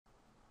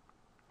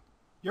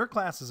Your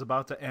class is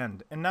about to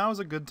end, and now is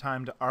a good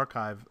time to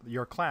archive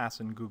your class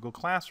in Google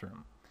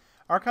Classroom.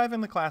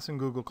 Archiving the class in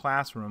Google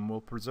Classroom will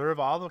preserve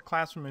all the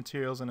classroom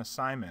materials and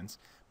assignments,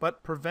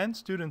 but prevent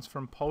students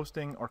from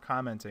posting or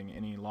commenting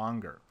any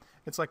longer.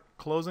 It's like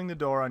closing the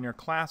door on your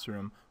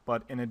classroom,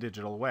 but in a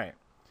digital way.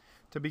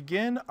 To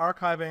begin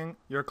archiving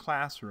your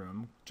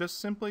classroom, just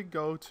simply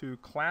go to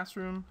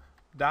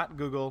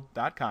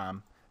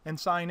classroom.google.com and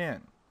sign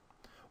in.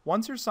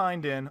 Once you're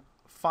signed in,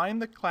 find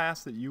the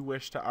class that you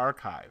wish to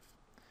archive.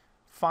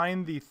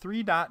 Find the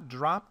three-dot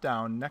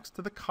drop-down next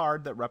to the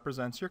card that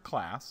represents your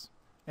class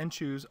and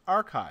choose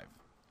Archive.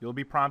 You'll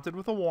be prompted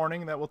with a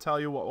warning that will tell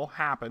you what will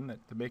happen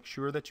to make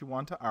sure that you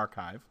want to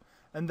archive,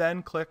 and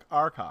then click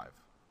Archive.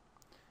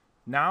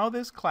 Now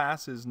this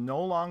class is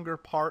no longer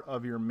part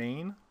of your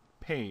main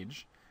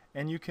page,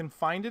 and you can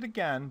find it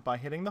again by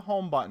hitting the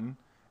Home button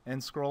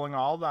and scrolling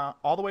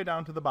all the way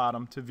down to the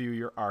bottom to view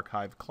your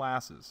archived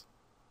classes.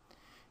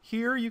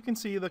 Here you can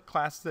see the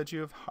classes that you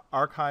have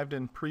archived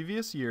in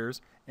previous years,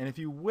 and if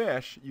you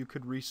wish, you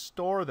could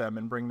restore them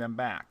and bring them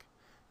back.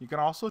 You can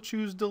also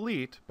choose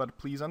delete, but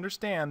please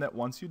understand that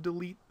once you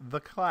delete the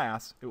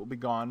class, it will be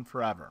gone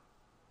forever.